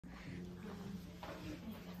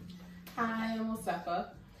Hi, I'm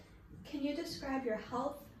Osefa. Can you describe your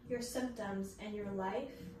health, your symptoms, and your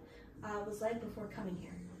life was like before coming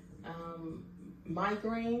here?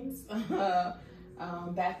 Migraines,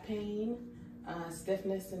 back pain,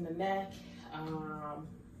 stiffness in the neck,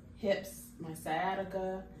 hips, my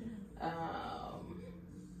sciatica,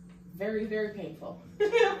 very, very painful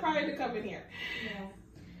prior to coming here.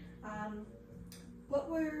 Yeah. What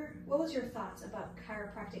was your thoughts about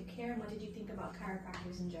chiropractic care, and what did you think about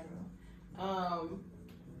chiropractors in general?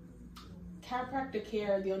 Chiropractic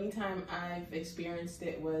care, the only time I've experienced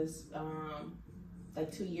it was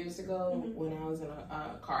like 2 years ago when I was in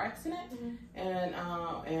a car accident, and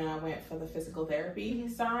I went for the physical therapy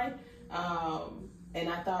side, and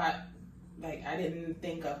I thought, like, I didn't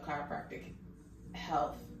think of chiropractic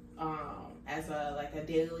health as a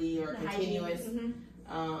daily or continuous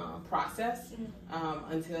process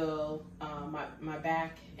until my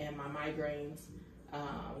back and my migraines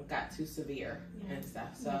got too severe and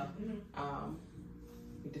stuff. So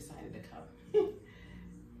we decided to come.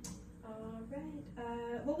 All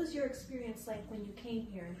right. What was your experience like when you came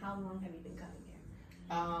here, and how long have you been coming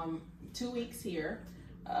here? 2 weeks here.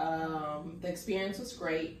 The experience was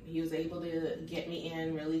great. He was able to get me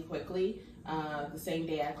in really quickly. The same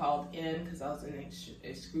day I called in because I was in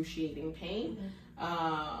excruciating pain.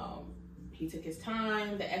 He took his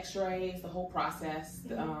time, the x-rays, the whole process.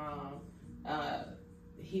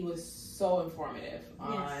 He was so informative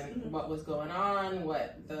on what was going on,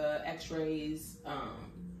 what the x-rays,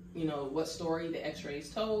 what story the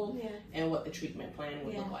x-rays told, and what the treatment plan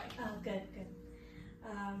would look like. Oh, good.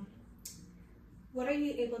 What are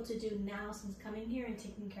you able to do now since coming here and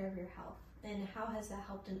taking care of your health? And how has that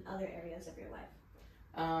helped in other areas of your life?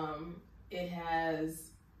 It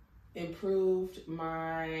has improved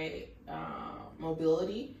my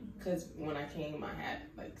mobility, because when I came I had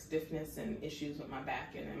like stiffness and issues with my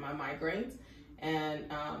back and my migraines, and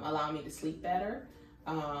allowed me to sleep better.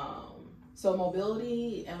 So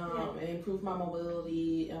mobility, it improved my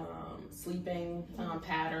mobility, sleeping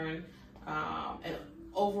pattern, and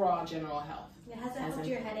overall general health. Has that helped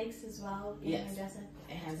your headaches as well? Yes,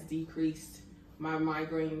 it has decreased my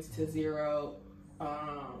migraines to zero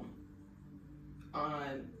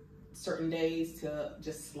on certain days to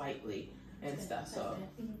just slightly and stuff. So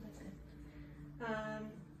that's good.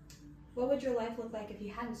 What would your life look like if you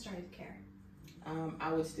hadn't started care?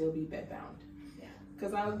 I would still be bedbound. Yeah.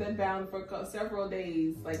 Because I was bedbound for several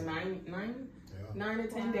days, like 9 to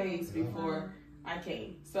 10 days before I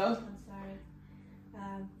came. So I'm sorry.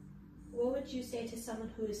 What would you say to someone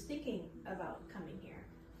who is thinking about coming here?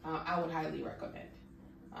 I would highly recommend.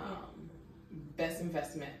 Best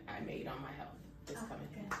investment I made on my health is coming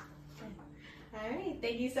here. All right,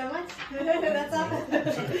 thank you so much. That's all.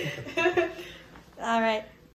 All right.